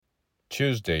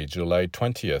Tuesday, July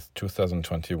 20th,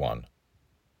 2021.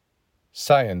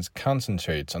 Science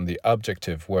concentrates on the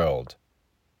objective world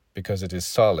because it is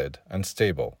solid and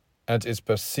stable and is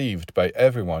perceived by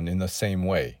everyone in the same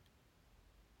way.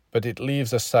 But it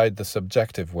leaves aside the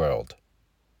subjective world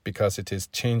because it is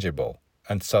changeable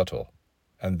and subtle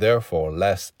and therefore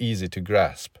less easy to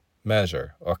grasp,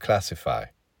 measure, or classify.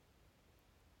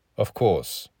 Of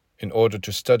course, in order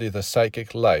to study the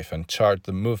psychic life and chart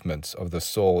the movements of the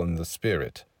soul and the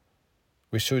spirit,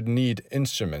 we should need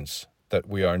instruments that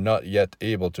we are not yet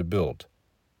able to build.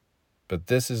 But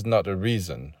this is not a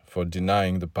reason for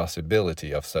denying the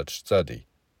possibility of such study.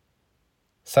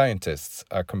 Scientists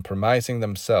are compromising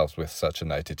themselves with such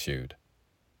an attitude.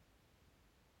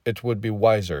 It would be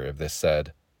wiser if they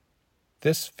said,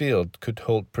 "This field could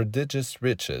hold prodigious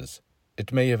riches,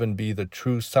 it may even be the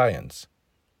true science,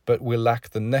 but we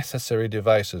lack the necessary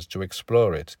devices to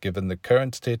explore it given the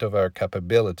current state of our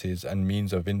capabilities and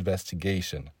means of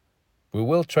investigation. We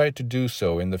will try to do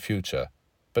so in the future,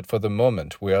 but for the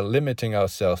moment we are limiting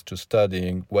ourselves to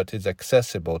studying what is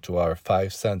accessible to our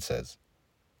five senses."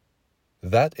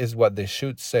 That is what they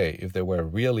should say if they were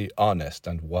really honest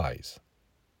and wise.